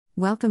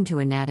Welcome to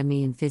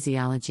Anatomy and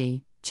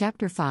Physiology,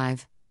 Chapter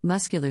 5,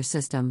 Muscular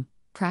System,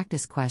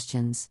 Practice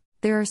Questions.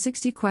 There are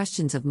 60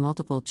 questions of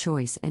multiple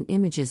choice and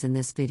images in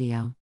this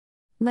video.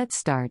 Let's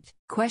start.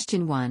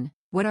 Question 1.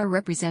 What are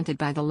represented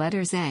by the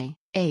letters A,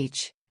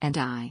 H, and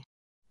I?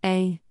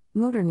 A.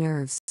 Motor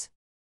nerves.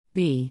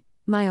 B.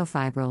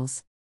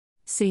 Myofibrils.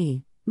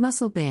 C.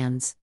 Muscle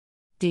bands.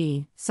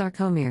 D.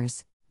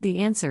 Sarcomeres. The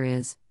answer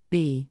is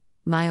B.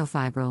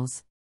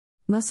 Myofibrils.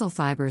 Muscle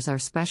fibers are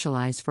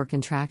specialized for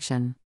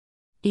contraction.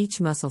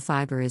 Each muscle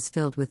fiber is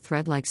filled with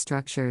thread-like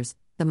structures,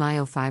 the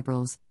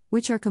myofibrils,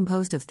 which are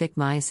composed of thick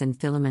myosin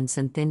filaments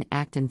and thin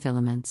actin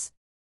filaments.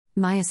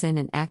 Myosin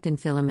and actin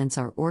filaments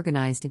are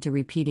organized into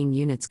repeating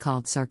units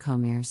called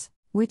sarcomeres,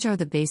 which are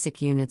the basic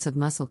units of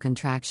muscle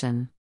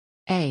contraction.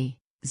 A.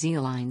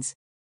 Zeolines.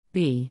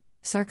 B.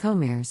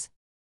 Sarcomeres.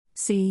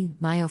 C.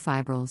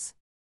 Myofibrils.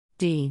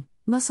 D.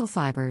 Muscle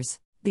fibers.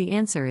 The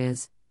answer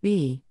is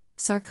B.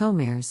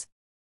 Sarcomeres.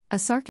 A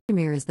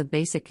sarcomere is the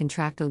basic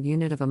contractile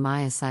unit of a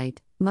myocyte,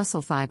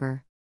 muscle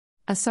fiber.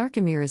 A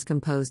sarcomere is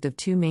composed of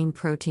two main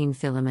protein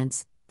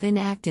filaments, thin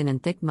actin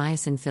and thick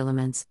myosin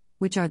filaments,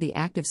 which are the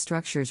active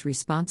structures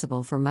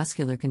responsible for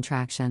muscular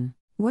contraction.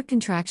 What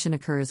contraction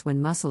occurs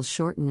when muscles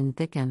shorten and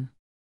thicken?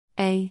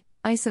 A.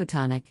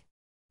 Isotonic.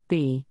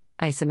 B.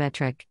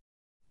 Isometric.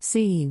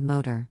 C.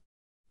 Motor.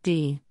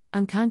 D.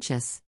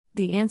 Unconscious.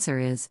 The answer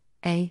is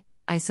A.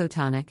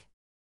 Isotonic.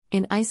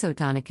 In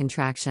isotonic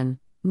contraction,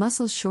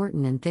 muscles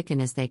shorten and thicken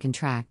as they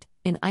contract.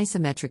 In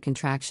isometric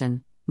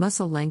contraction,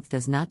 muscle length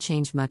does not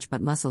change much but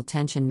muscle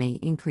tension may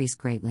increase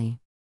greatly.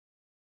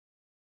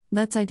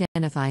 Let's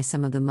identify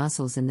some of the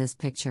muscles in this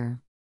picture.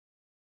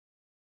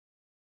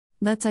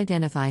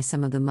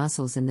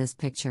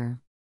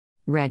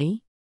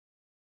 Ready?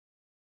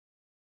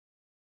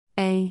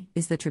 A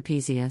is the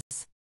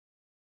trapezius.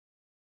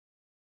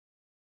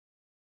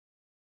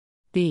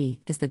 B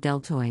is the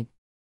deltoid.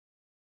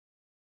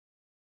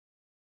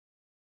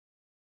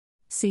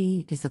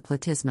 C is the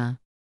platysma.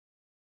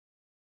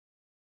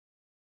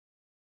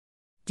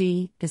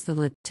 D is the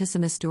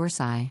latissimus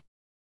dorsi.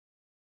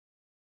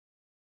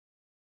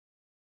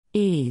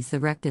 E is the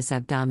rectus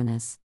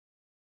abdominis.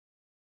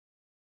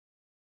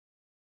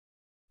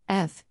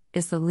 F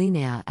is the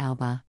linea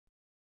alba.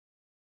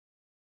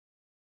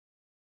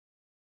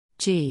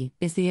 G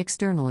is the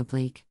external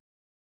oblique.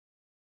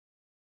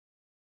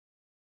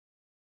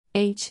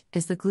 H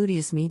is the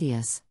gluteus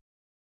medius.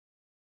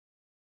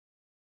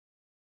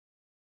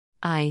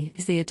 I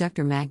is the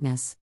adductor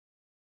magnus.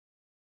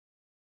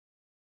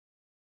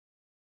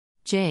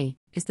 J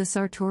is the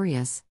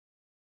sartorius.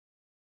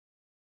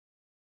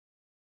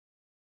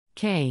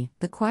 K,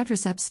 the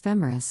quadriceps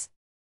femoris.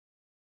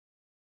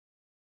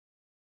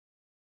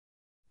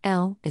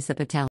 L is the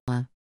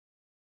patella.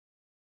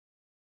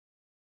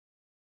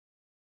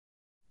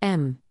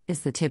 M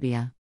is the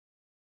tibia.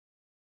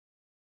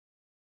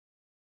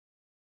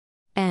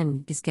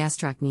 N is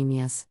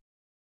gastrocnemius.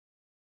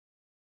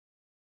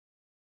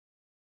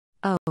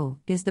 O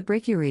is the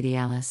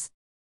brachioradialis.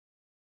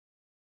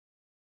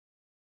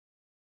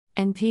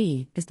 And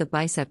P is the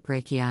bicep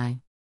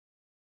brachii.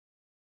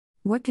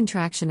 What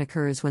contraction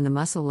occurs when the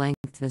muscle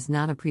length does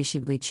not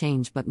appreciably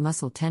change but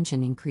muscle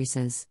tension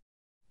increases?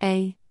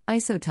 A.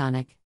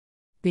 Isotonic.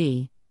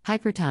 B.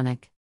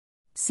 Hypertonic.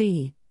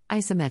 C.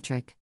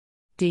 Isometric.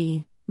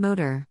 D.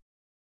 Motor.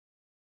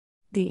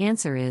 The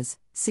answer is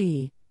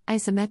C.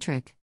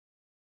 Isometric.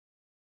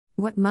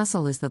 What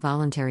muscle is the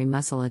voluntary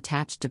muscle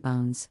attached to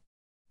bones?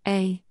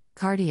 A.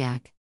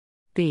 Cardiac.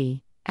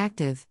 B.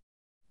 Active.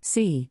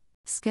 C.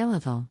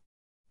 Skeletal.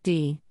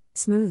 D.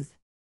 Smooth.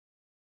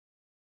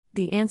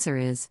 The answer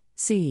is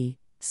C.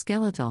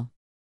 Skeletal.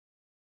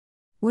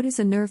 What is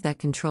a nerve that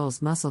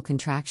controls muscle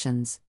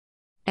contractions?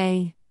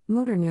 A.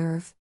 Motor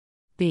nerve.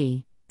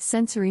 B.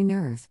 Sensory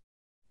nerve.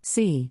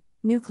 C.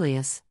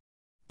 Nucleus.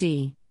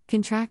 D.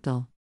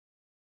 Contractile.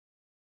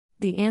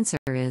 The answer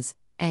is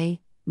A.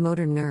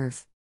 Motor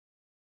nerve.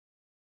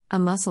 A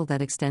muscle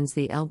that extends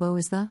the elbow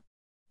is the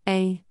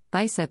A.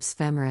 Biceps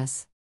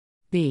femoris.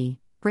 B.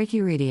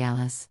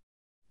 Brachioradialis.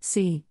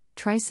 C.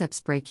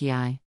 Triceps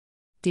brachii.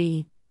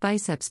 D.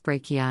 Biceps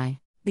brachii.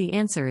 The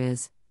answer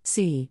is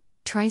C.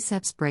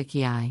 Triceps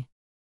brachii.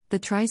 The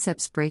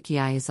triceps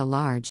brachii is a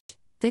large,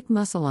 thick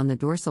muscle on the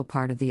dorsal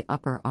part of the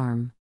upper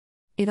arm.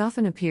 It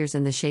often appears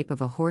in the shape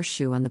of a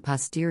horseshoe on the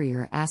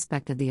posterior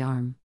aspect of the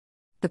arm.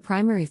 The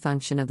primary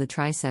function of the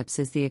triceps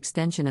is the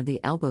extension of the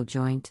elbow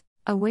joint,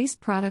 a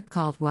waste product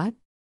called what?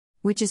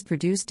 Which is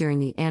produced during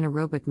the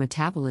anaerobic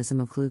metabolism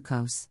of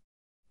glucose.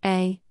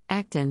 A.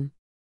 Actin.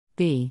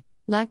 B.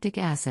 Lactic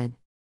acid.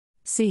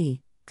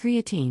 C.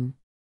 Creatine.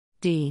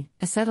 D.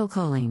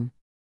 Acetylcholine.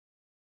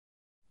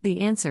 The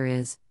answer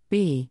is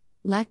B.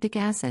 Lactic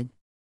acid.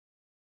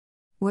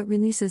 What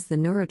releases the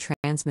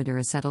neurotransmitter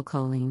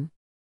acetylcholine?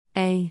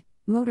 A.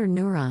 Motor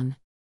neuron.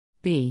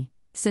 B.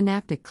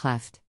 Synaptic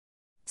cleft.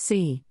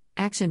 C.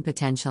 Action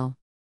potential.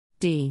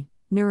 D.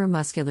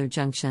 Neuromuscular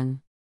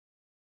junction.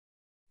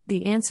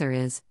 The answer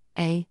is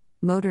A.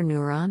 Motor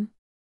neuron.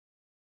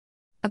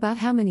 About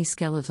how many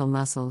skeletal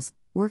muscles,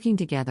 working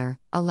together,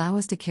 allow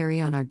us to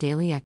carry on our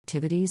daily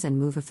activities and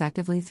move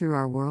effectively through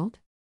our world?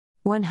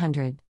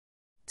 100,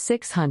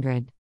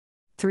 600,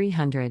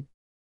 300,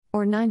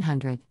 or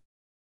 900?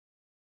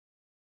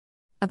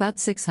 About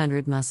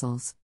 600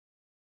 muscles.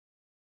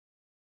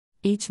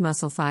 Each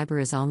muscle fiber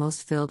is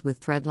almost filled with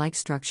thread-like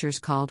structures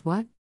called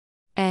what?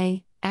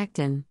 A.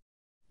 Actin.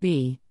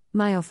 B.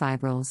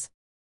 Myofibrils.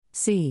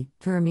 C.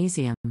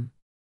 Paramecium.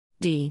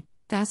 D.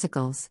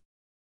 Fascicles.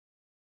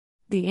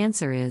 The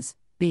answer is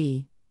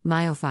B.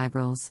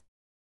 Myofibrils.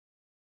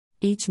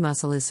 Each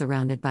muscle is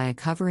surrounded by a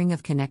covering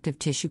of connective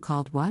tissue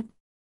called what?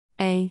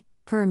 A.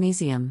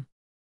 Paramecium.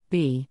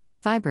 B.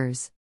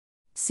 Fibers.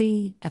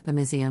 C.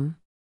 Epimysium.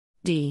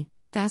 D.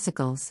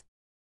 Fascicles.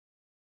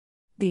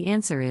 The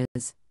answer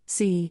is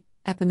C.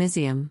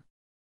 Epimysium.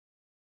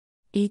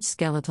 Each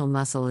skeletal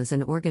muscle is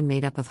an organ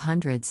made up of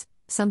hundreds,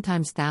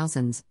 sometimes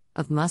thousands,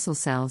 of muscle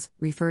cells,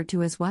 referred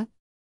to as what?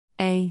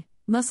 A.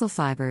 Muscle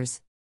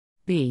fibers.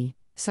 B.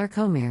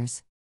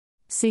 Sarcomeres.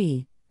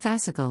 C.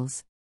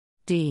 Fascicles.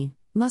 D.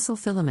 Muscle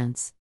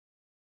filaments.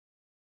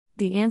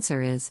 The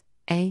answer is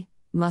A.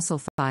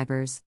 Muscle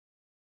fibers.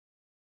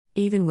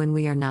 Even when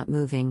we are not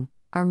moving,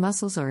 our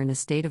muscles are in a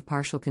state of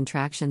partial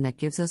contraction that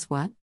gives us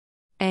what?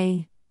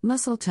 A.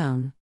 Muscle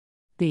tone.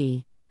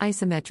 B.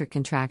 Isometric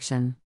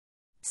contraction.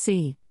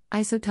 C.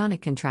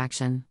 Isotonic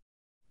contraction.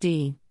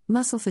 D.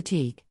 Muscle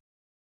fatigue.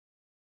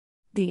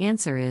 The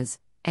answer is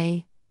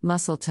A.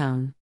 Muscle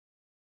tone.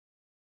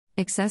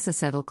 Excess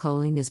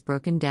acetylcholine is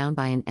broken down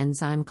by an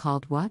enzyme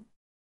called what?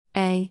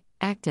 A.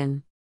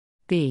 Actin.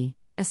 B.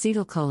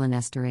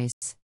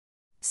 Acetylcholinesterase.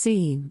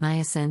 C.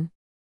 Myosin.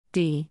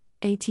 D.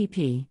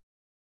 ATP.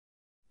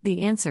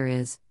 The answer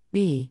is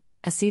B.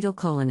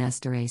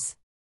 Acetylcholinesterase.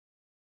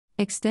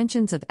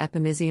 Extensions of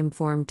epimysium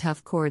form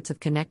tough cords of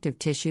connective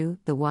tissue,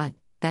 the what,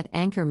 that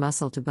anchor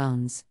muscle to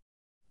bones.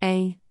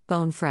 A.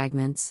 Bone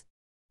fragments.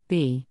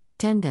 B.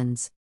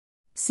 Tendons.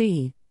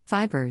 C.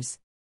 Fibers.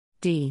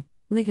 D.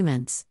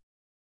 Ligaments.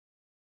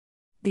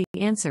 The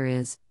answer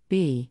is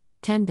B.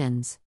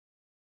 Tendons.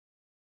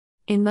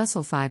 In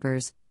muscle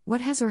fibers,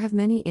 what has or have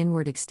many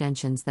inward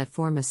extensions that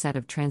form a set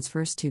of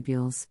transverse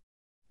tubules?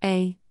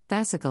 A.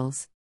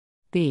 Fascicles.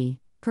 B.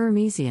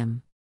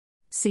 Paramecium.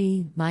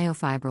 C.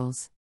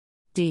 Myofibrils.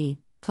 D.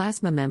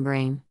 Plasma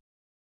membrane.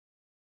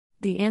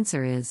 The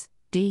answer is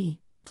D.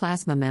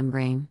 Plasma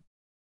membrane.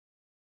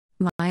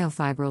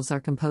 Myofibrils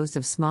are composed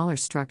of smaller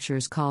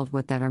structures called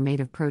what that are made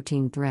of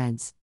protein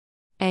threads.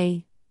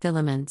 A.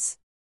 Filaments.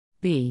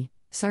 B.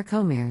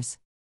 Sarcomeres.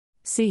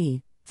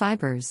 C.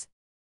 Fibers.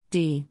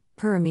 D.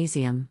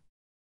 Paramecium.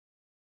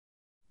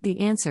 The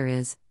answer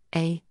is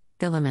A.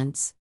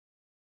 Filaments.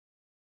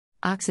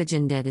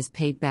 Oxygen debt is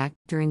paid back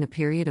during the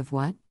period of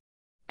what?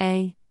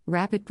 A.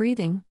 Rapid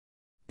breathing.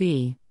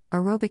 B.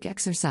 Aerobic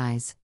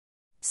exercise.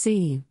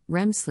 C.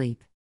 REM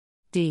sleep.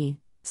 D.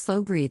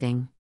 Slow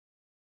breathing.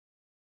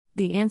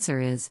 The answer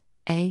is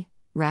A.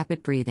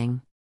 Rapid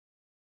breathing.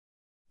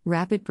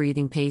 Rapid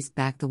breathing pays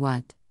back the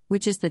what,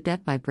 which is the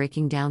debt by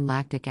breaking down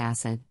lactic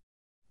acid.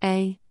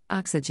 A.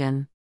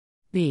 Oxygen.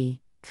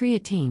 B.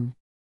 Creatine.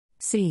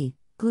 C.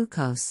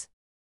 Glucose.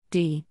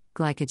 D.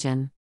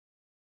 Glycogen.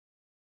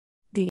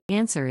 The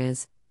answer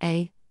is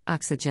A.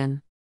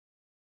 Oxygen.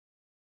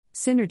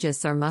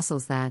 Synergists are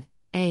muscles that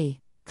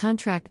A.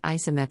 Contract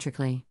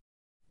isometrically.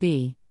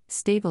 B.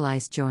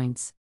 Stabilize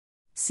joints.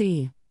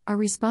 C. Are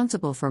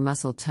responsible for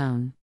muscle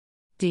tone.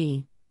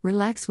 D.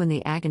 Relax when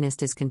the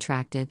agonist is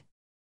contracted.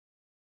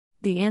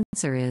 The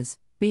answer is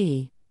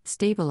B.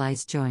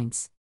 Stabilize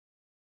joints.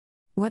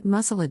 What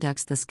muscle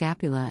adducts the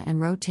scapula and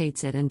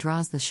rotates it and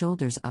draws the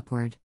shoulders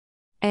upward?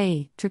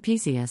 A.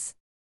 Trapezius.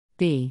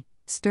 B.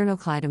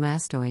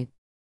 Sternocleidomastoid.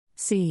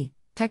 C.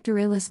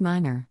 Pectoralis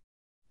minor.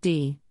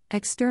 D.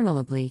 External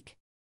oblique.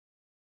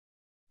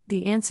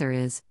 The answer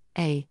is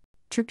A.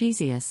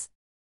 Trapezius.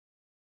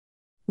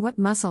 What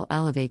muscle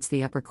elevates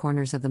the upper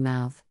corners of the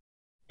mouth?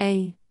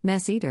 A.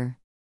 Masseter.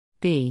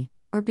 B.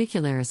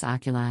 Orbicularis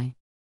oculi.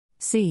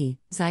 C.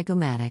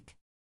 Zygomatic.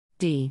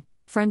 D.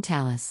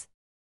 Frontalis.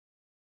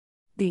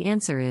 The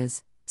answer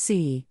is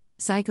C.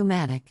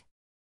 Zygomatic.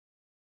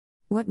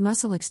 What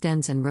muscle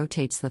extends and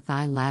rotates the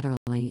thigh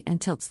laterally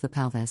and tilts the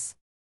pelvis?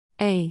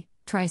 A.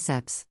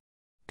 Triceps.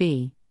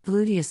 B.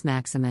 Gluteus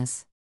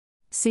maximus.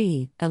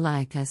 C.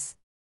 Iliacus.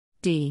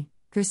 D.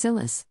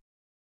 Gracilis.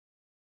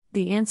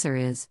 The answer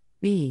is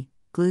B.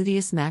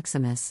 Gluteus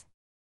maximus.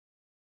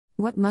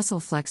 What muscle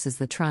flexes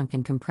the trunk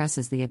and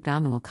compresses the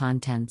abdominal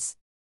contents?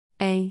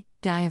 A.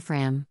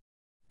 Diaphragm.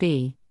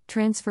 B.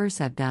 Transverse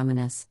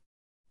abdominis.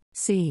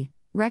 C.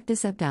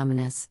 Rectus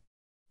abdominis.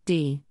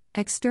 D.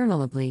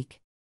 External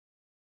oblique.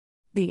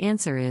 The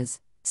answer is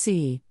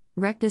C.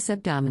 Rectus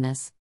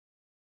abdominis.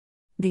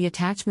 The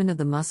attachment of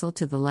the muscle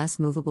to the less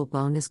movable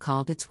bone is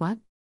called its what?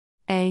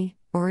 A.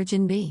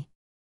 Origin. B.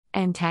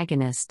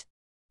 Antagonist.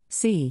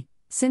 C.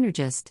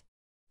 Synergist.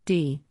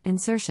 D.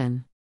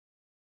 Insertion.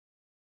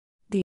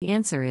 The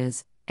answer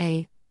is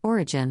A.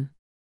 Origin.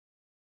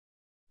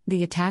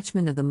 The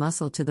attachment of the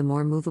muscle to the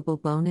more movable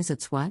bone is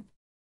its what?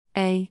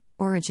 A.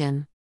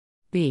 Origin.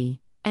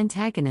 B.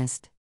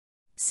 Antagonist.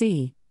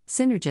 C.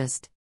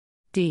 Synergist.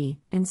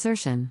 D.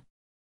 Insertion.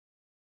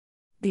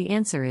 The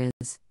answer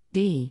is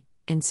D.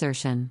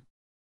 Insertion.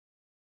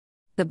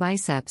 The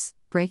biceps,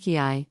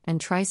 brachii,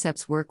 and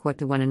triceps work what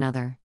to one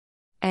another?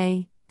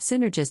 A.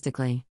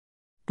 Synergistically.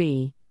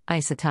 B.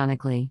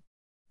 Isotonically.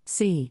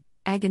 C.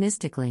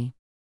 Agonistically.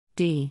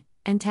 D.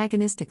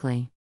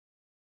 Antagonistically.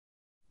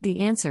 The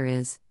answer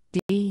is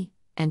D.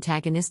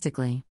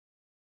 Antagonistically.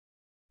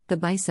 The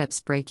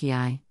biceps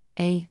brachii,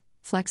 A.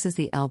 Flexes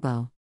the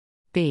elbow.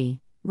 B.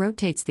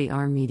 Rotates the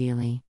arm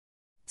medially.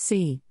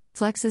 C.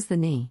 Flexes the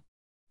knee.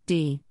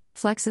 D.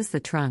 Flexes the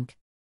trunk.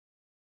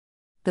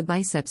 The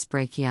biceps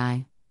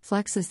brachii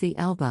flexes the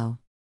elbow.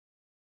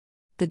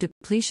 The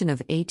depletion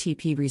of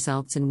ATP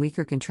results in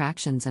weaker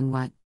contractions and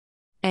what?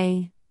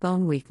 A.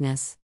 Bone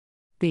weakness.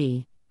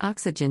 B.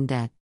 Oxygen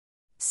debt.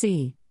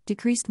 C.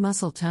 Decreased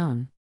muscle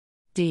tone.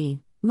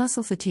 D.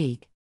 Muscle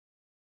fatigue.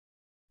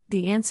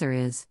 The answer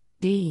is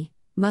D.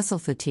 Muscle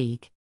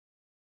fatigue.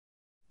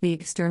 The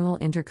external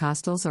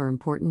intercostals are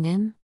important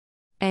in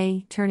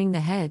A. Turning the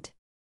head.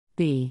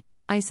 B.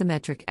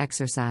 Isometric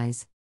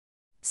exercise.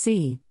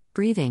 C.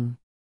 Breathing.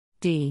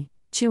 D.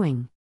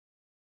 Chewing.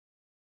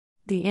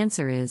 The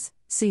answer is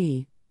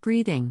C.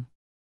 Breathing.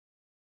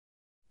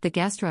 The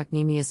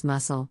gastrocnemius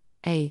muscle,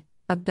 A.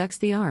 Abducts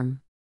the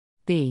arm.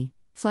 B.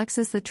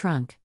 Flexes the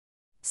trunk.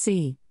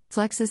 C.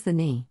 Flexes the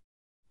knee.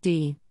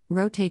 D.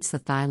 Rotates the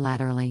thigh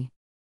laterally.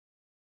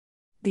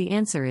 The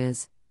answer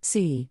is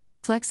C.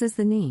 Flexes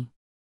the knee.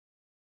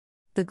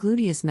 The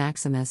gluteus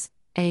maximus,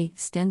 A.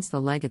 Extends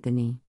the leg at the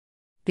knee.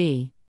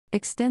 B.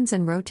 Extends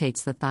and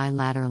rotates the thigh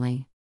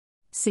laterally.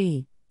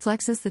 C.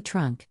 Flexes the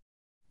trunk.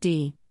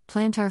 D.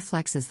 Plantar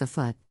flexes the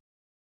foot.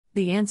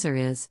 The answer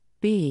is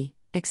B.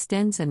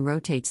 Extends and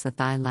rotates the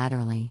thigh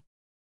laterally.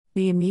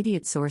 The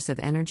immediate source of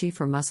energy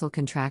for muscle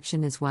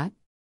contraction is what?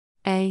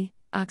 A.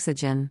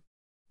 Oxygen.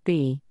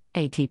 B.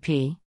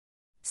 ATP.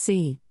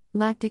 C.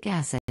 Lactic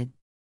acid.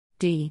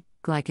 D.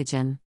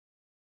 Glycogen.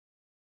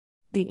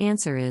 The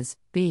answer is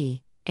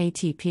B.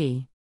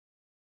 ATP.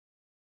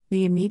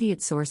 The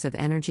immediate source of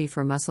energy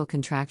for muscle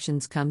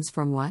contractions comes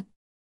from what?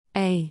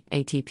 A.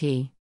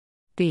 ATP.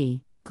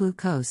 B.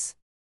 Glucose.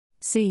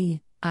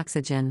 C.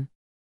 Oxygen.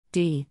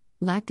 D.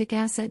 Lactic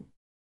acid.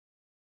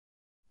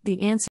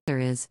 The answer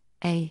is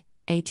A.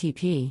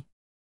 ATP.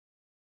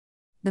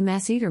 The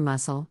masseter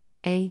muscle,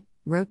 A.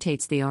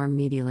 Rotates the arm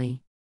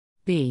medially.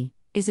 B.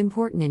 Is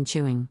important in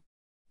chewing.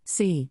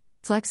 C.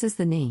 Flexes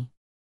the knee.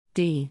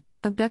 D.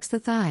 Abducts the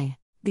thigh.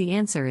 The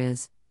answer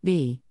is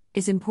B.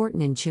 Is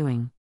important in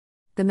chewing.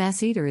 The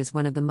masseter is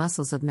one of the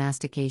muscles of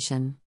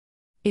mastication.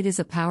 It is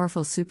a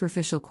powerful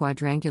superficial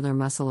quadrangular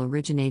muscle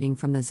originating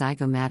from the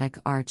zygomatic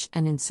arch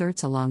and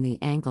inserts along the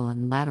angle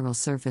and lateral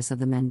surface of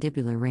the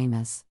mandibular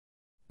ramus.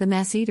 The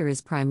masseter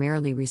is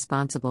primarily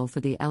responsible for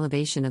the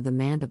elevation of the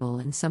mandible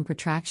and some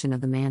protraction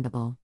of the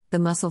mandible. The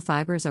muscle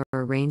fibers are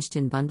arranged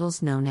in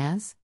bundles known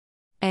as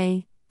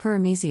A.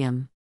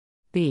 Perimysium.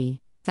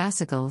 B.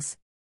 Fascicles.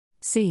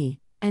 C.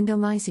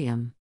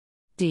 Endomysium.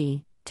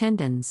 D.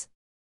 Tendons.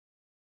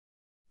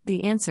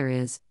 The answer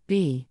is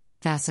B.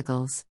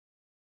 Fascicles.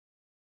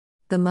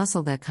 The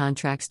muscle that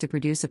contracts to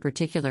produce a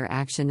particular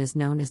action is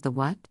known as the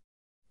what?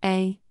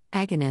 A.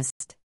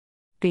 Agonist.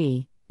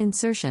 B.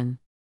 Insertion.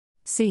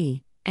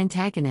 C.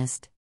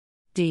 Antagonist.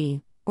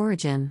 D.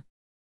 Origin.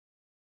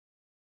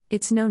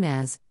 It's known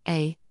as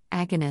A.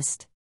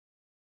 Agonist.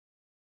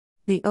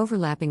 The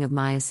overlapping of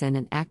myosin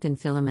and actin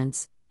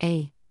filaments,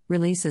 A.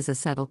 Releases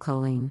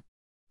acetylcholine.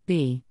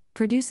 B.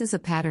 Produces a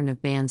pattern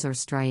of bands or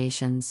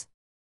striations.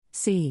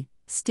 C.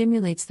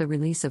 Stimulates the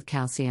release of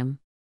calcium.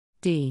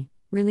 D.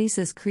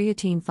 Releases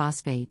creatine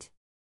phosphate.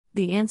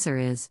 The answer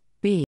is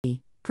B.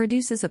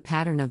 Produces a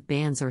pattern of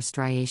bands or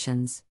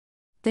striations.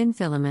 Thin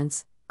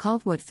filaments,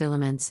 called what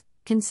filaments,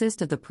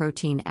 consist of the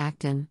protein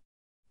actin.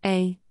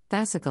 A.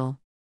 Fascicle.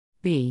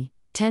 B.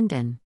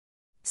 Tendon.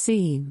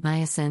 C.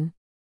 Myosin.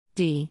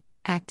 D.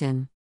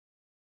 Actin.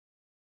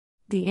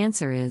 The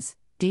answer is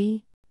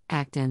D.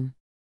 Actin.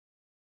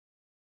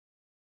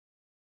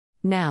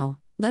 Now,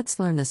 let's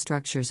learn the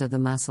structures of the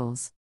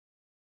muscles.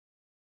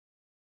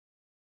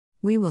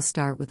 We will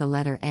start with the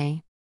letter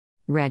A.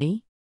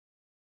 Ready?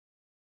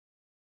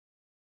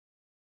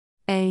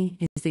 A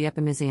is the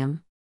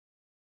epimysium.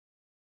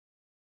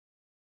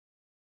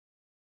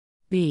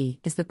 B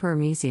is the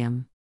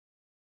perimysium.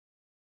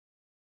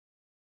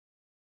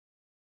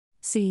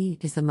 C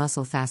is the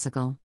muscle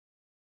fascicle.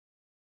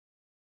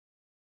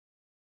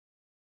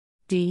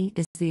 D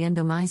is the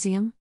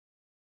endomysium.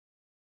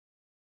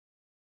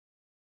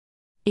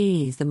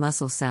 E is the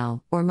muscle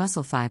cell, or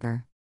muscle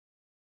fiber.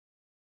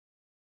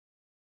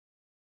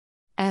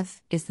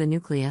 F is the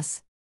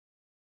nucleus.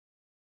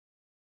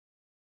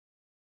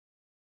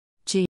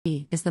 G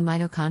is the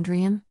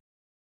mitochondrion.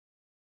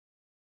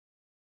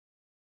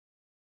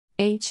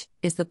 H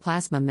is the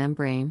plasma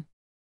membrane.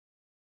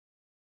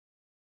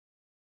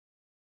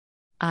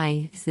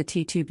 I is the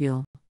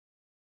T-tubule.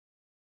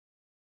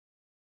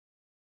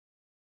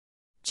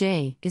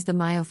 J is the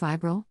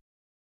myofibril.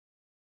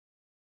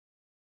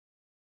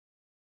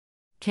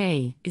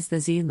 K is the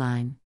Z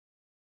line.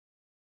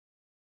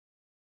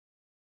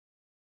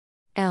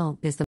 L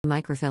is the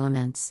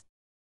microfilaments.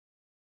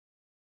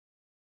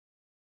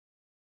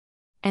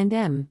 And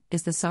M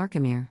is the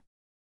sarcomere.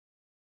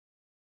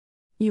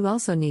 You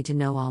also need to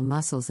know all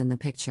muscles in the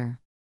picture.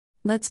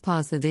 Let's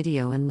pause the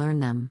video and learn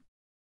them.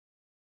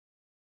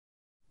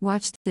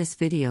 Watch this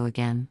video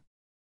again.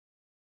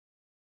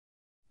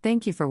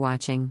 Thank you for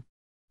watching.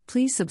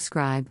 Please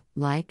subscribe,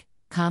 like,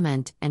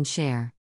 comment, and share.